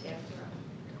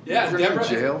 Yeah, Was her Deborah. in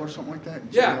jail or something like that?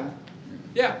 Yeah. Jail?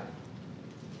 Yeah.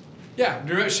 Yeah. Do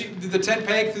you remember she did the tent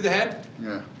peg through the head?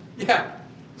 Yeah. Yeah.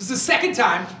 This is the second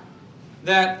time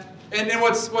that, and then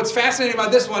what's fascinating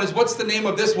about this one is what's the name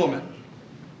of this woman?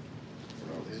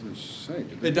 Well, it doesn't say.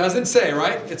 Did It doesn't say,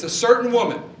 right? It's a certain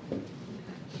woman.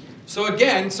 So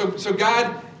again, so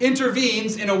God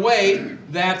intervenes in a way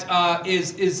that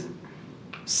is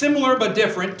similar but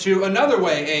different to another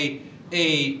way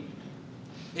a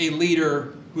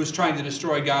leader who is trying to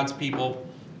destroy God's people.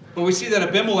 But we see that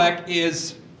Abimelech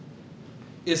is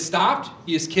stopped,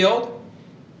 he is killed.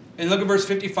 And look at verse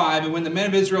 55. And when the men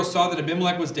of Israel saw that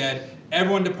Abimelech was dead,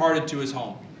 everyone departed to his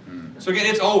home. So again,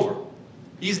 it's over.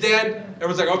 He's dead.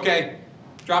 Everyone's like, okay,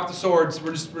 drop the swords.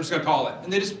 We're just going to call it.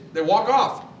 And they walk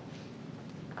off.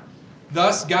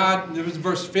 Thus God, there was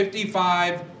verse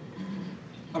 56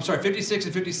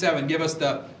 and 57 give us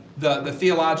the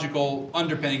theological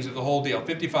underpinnings of the whole deal.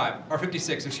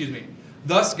 56, excuse me.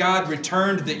 Thus God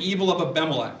returned the evil of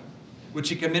Abimelech, which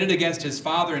he committed against his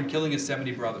father in killing his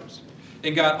 70 brothers.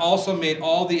 And God also made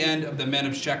all the end of the men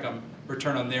of Shechem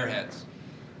return on their heads.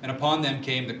 And upon them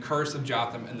came the curse of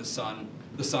Jotham and the son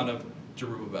of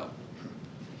Jerubbaal.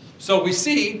 So we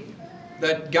see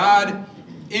that God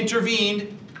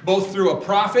intervened both through a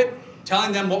prophet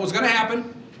telling them what was going to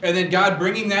happen, and then God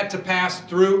bringing that to pass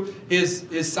through his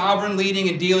sovereign leading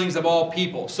and dealings of all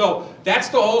people. So that's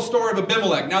the whole story of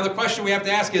Abimelech. Now the question we have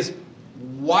to ask is,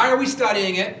 why are we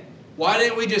studying it? Why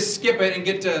didn't we just skip it and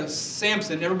get to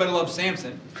Samson? Everybody loves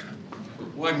Samson.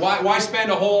 Like, why spend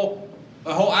a whole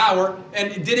hour?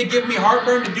 And did it give me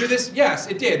heartburn to do this? Yes,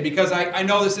 it did, because I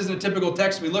know this isn't a typical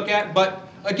text we look at. But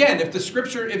again, if the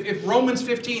Scripture, if Romans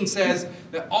 15 says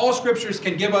that all Scriptures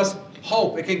can give us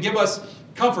hope, it can give us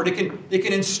comfort, it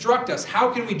can instruct us,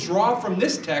 how can we draw from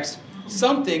this text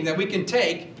something that we can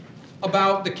take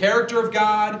about the character of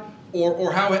God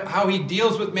or how He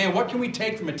deals with man? What can we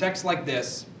take from a text like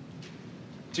this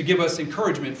to give us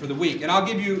encouragement for the week? And I'll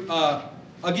give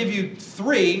you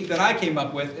three that I came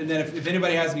up with, and then if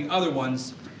anybody has any other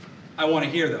ones, I want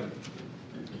to hear them.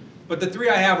 But the three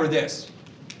I have are this.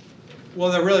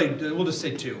 Well, we'll just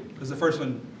say two, because the first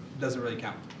one doesn't really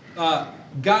count.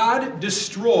 God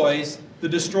destroys the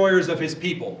destroyers of His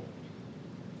people.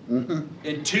 Mm-hmm.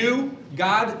 And two,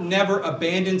 God never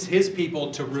abandons His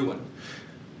people to ruin.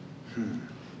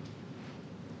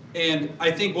 And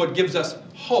I think what gives us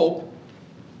hope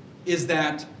is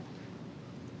that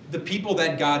the people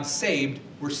that God saved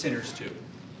were sinners too.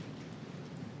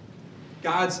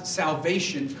 God's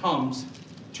salvation comes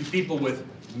to people with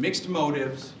mixed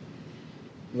motives,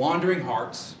 wandering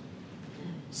hearts,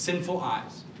 sinful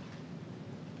eyes.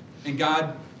 And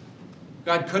God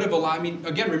could have allowed,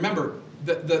 again, remember,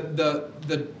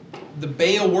 the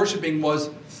Baal worshiping was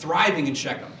thriving in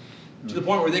Shechem to the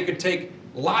point where they could take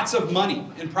lots of money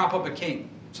and prop up a king.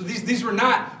 So these were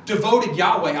not devoted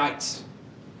Yahwehites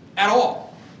at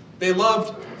all. They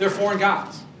loved their foreign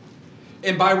gods.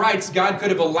 And by rights, God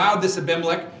could have allowed this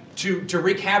Abimelech to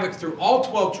wreak havoc through all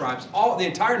 12 tribes, the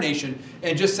entire nation,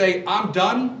 and just say, I'm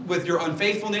done with your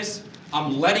unfaithfulness.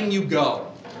 I'm letting you go.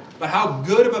 But how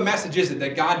good of a message is it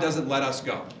that God doesn't let us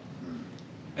go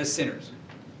as sinners?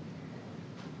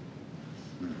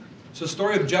 So the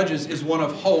story of Judges is one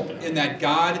of hope in that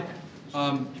God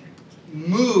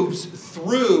moves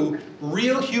through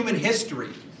real human history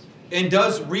and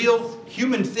does real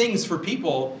human things for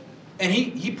people, and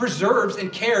he preserves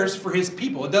and cares for His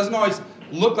people. It doesn't always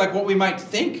look like what we might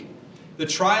think. The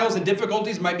trials and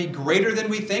difficulties might be greater than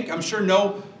we think. I'm sure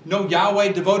no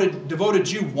Yahweh devoted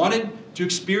Jew wanted to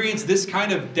experience this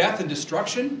kind of death and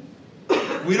destruction.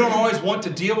 We don't always want to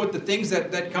deal with the things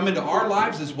that come into our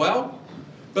lives as well.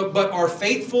 But our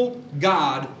faithful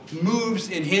God moves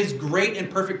in His great and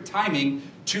perfect timing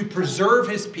to preserve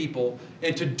His people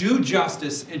and to do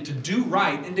justice and to do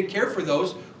right and to care for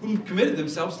those who committed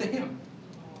themselves to Him.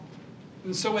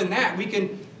 And so in that, we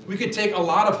can take a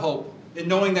lot of hope in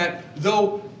knowing that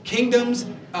though kingdoms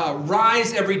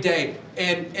rise every day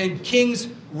and kings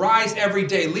rise every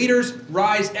day, leaders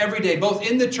rise every day, both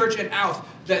in the church and out,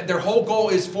 that their whole goal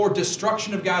is for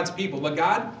destruction of God's people. But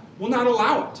God will not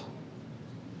allow it.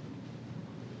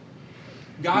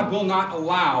 God will not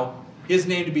allow His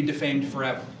name to be defamed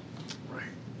forever. Right.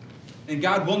 And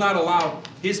God will not allow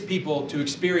His people to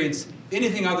experience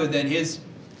anything other than His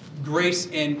grace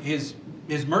and His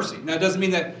mercy. Now, it doesn't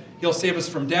mean that He'll save us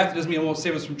from death. It doesn't mean He won't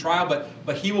save us from trial,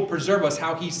 but He will preserve us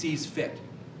how He sees fit.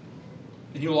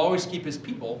 And He will always keep His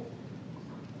people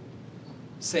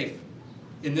safe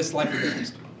in this life at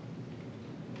least.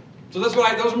 So those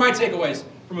are my takeaways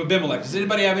from Abimelech. Does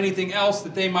anybody have anything else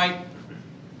that they might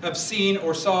have seen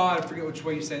or saw? I forget which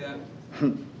way you say that.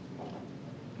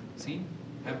 Seen?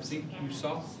 Have seen? You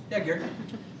saw? Yeah, Gary.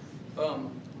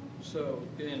 So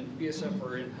in BSF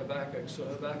we're in Habakkuk. So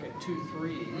Habakkuk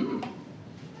 2:3,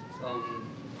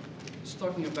 it's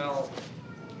talking about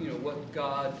what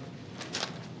God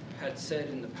had said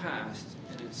in the past,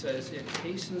 and it says it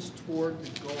hastens toward the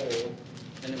goal,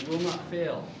 and it will not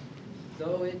fail.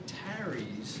 Though it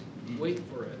tarries, wait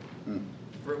for it,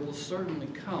 for it will certainly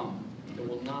come. It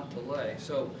will not delay.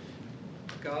 So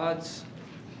God's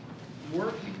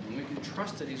working, and we can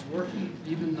trust that He's working,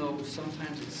 even though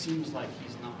sometimes it seems like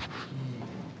He's not.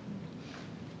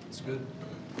 It's good.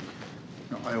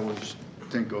 I always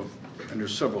think of, and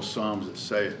there's several Psalms that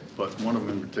say it, but one of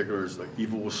them in particular is like,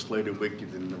 evil will slay the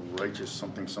wicked and the righteous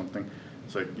something.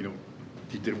 It's like,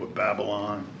 He did it with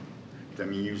Babylon.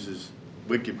 Then He uses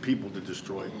wicked people to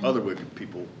destroy other wicked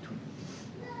people to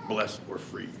bless or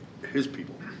free His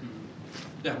people.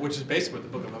 Yeah, which is basically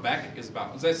what the book of Habakkuk is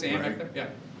about. Was that saying right there? Yeah.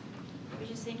 I was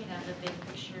just thinking of the big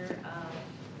picture of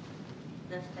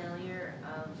the failure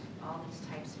of all these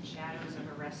types of shadows of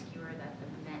a rescuer that the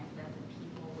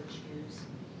people would choose.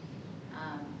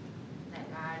 That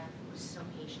God was so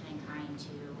patient and kind to,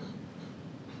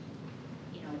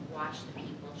 watch the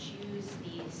people choose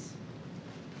these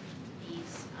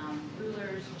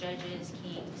rulers, judges,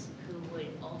 kings who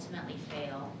would ultimately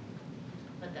fail,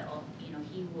 but that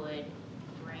He would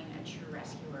bring a true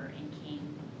rescuer and king,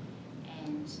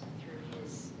 and through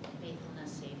His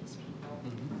faithfulness save His people.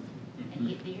 And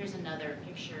here's another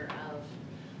picture of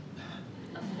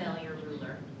a failure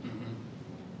ruler.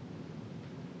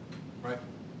 Right.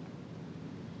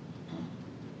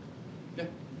 Yeah.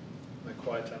 My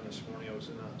quiet time this morning, I was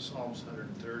in Psalms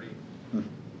 130, in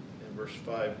verse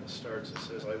 5, it starts, it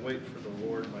says, I wait for the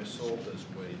Lord, my soul does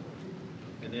wait,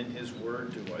 and in His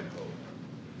word do I hope.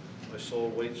 My soul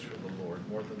waits for the Lord,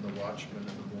 more than the watchman in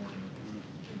the morning,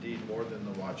 indeed more than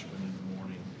the watchman in the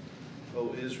morning.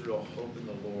 O Israel, hope in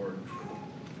the Lord,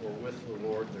 for with the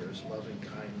Lord there is loving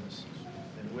kindness,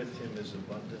 and with Him is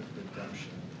abundant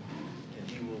redemption, and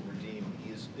He will redeem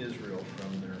Israel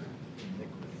from their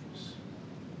iniquities.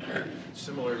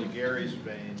 Similar to Gary's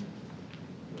vein,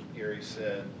 what Gary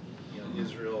said,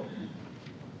 Israel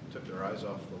took their eyes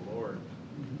off the Lord,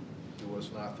 who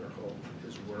was not their hope.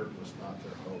 His word was not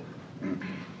their hope.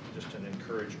 Just an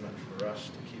encouragement for us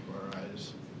to keep our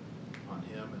eyes on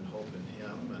Him and hope in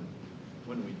Him. And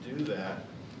when we do that,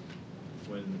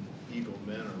 when evil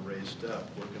men are raised up,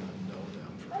 we're going to know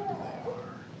them for who they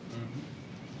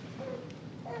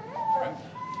are. Right.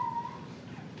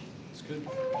 It's good.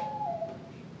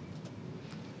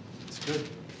 It's good.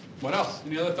 What else?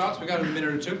 Any other thoughts? We got a minute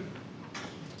or two.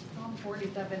 Psalm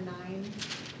 47:9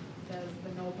 says,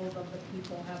 the nobles of the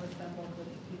people have assembled with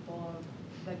the people of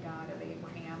the God of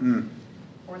Abraham.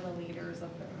 For the leaders of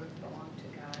the earth belong to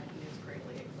God. He is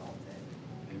greatly exalted.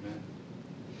 Amen.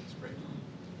 That's great.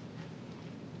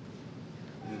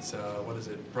 It's, what is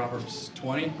it? Proverbs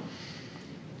 20.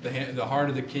 The heart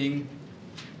of the king.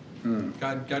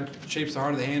 God shapes the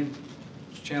heart of the hand,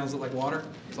 channels it like water.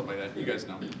 Something like that. You guys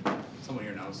know. Someone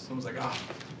here knows. Someone's like,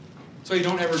 So you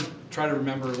don't ever try to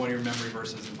remember one of your memory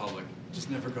verses in public. It just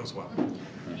never goes well. And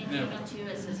in Daniel 2,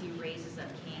 it says He raises up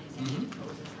kings and He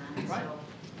opposes them. Right. So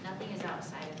nothing is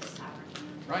outside of His sovereignty.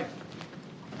 Right.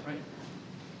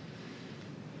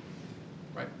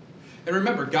 And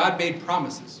remember, God made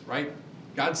promises, right?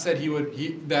 God said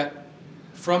that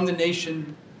from the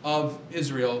nation of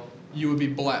Israel you would be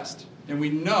blessed. And we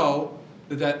know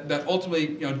that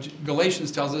ultimately,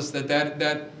 Galatians tells us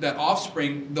that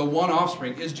offspring, the one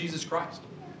offspring, is Jesus Christ.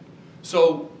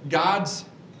 So God's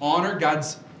honor,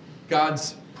 God's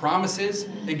promises,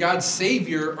 and God's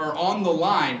Savior are on the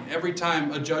line every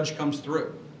time a judge comes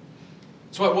through.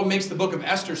 So what makes the book of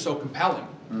Esther so compelling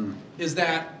is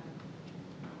that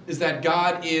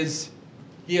God He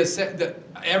has said that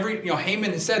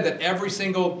Haman has said that every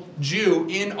single Jew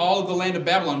in all of the land of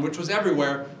Babylon, which was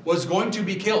everywhere, was going to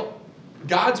be killed.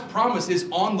 God's promise is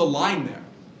on the line there.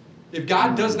 If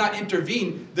God does not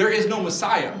intervene, there is no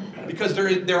Messiah, because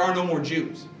there are no more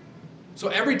Jews. So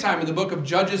every time in the book of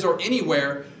Judges or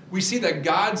anywhere, we see that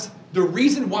the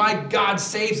reason why God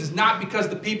saves is not because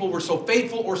the people were so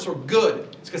faithful or so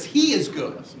good. It's because He is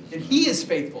good, and He is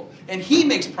faithful, and He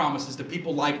makes promises to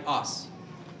people like us.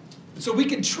 So we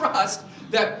can trust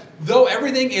that though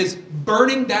everything is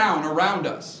burning down around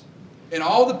us, and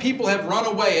all the people have run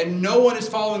away, and no one is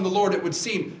following the Lord, it would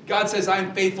seem, God says, I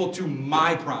am faithful to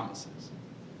my promises.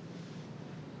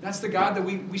 That's the God that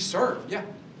we serve, yeah.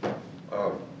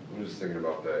 I'm just thinking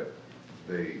about that.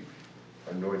 They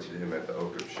anointed him at the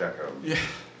Oak of Shechem, Yeah.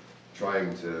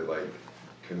 trying to like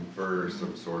confer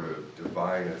some sort of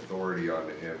divine authority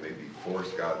onto him, maybe force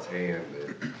God's hand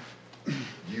that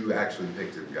you actually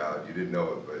picked him, God. You didn't know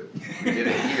it, but we did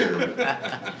it here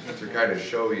to kind of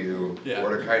show you, Yeah.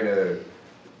 or to kind of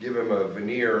give him a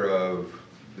veneer of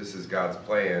this is God's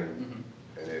plan,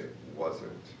 and it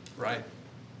wasn't. Right.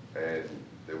 And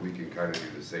that we can kind of do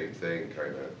the same thing,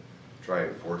 kind of try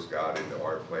and force God into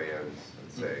our plans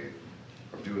and say,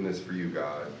 I'm doing this for you,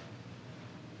 God.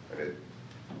 And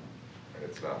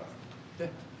it's not. Yeah.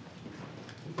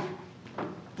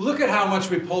 Look at how much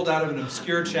we pulled out of an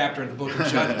obscure chapter in the book of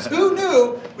Judges. Who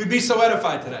knew we'd be so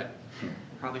edified today?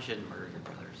 Probably shouldn't murder your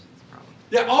brothers. It's probably.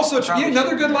 Yeah, also, Probably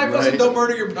another good life lesson, Right. don't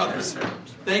murder your brothers.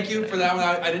 Thank you for that one.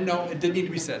 I didn't know, it didn't need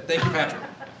to be said. Thank you, Patrick.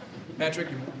 Patrick,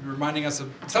 you're reminding us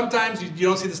of, sometimes you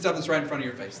don't see the stuff that's right in front of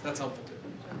your face. That's helpful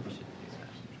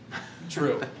too.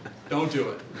 True. Don't do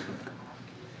it.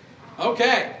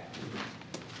 Okay.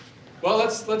 Well,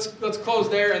 let's close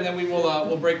there, and then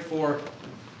we'll break for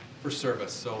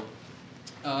service. So,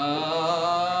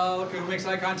 look who makes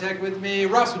eye contact with me.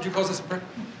 Russ, would you close us in prayer?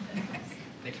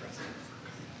 Thanks, Russ.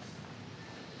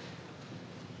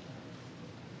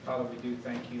 Father, we do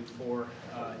thank you for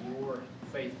your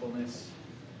faithfulness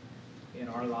in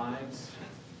our lives.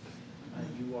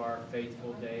 You are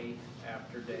faithful day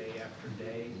after day after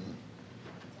day.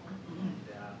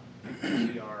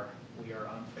 And we are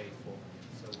unfaithful.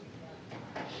 So we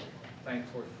thank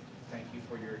you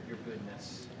for your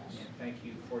goodness. And thank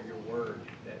you for your word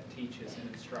that teaches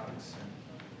and instructs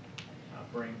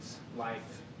and brings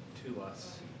life to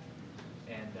us.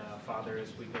 And Father,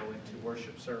 as we go into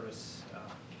worship service,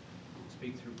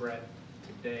 speak through Brett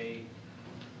today.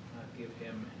 Give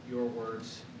him your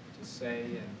words to say,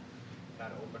 and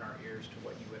God, open our ears to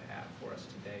what you would have for us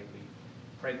today. We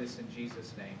pray this in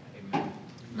Jesus' name.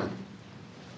 Amen.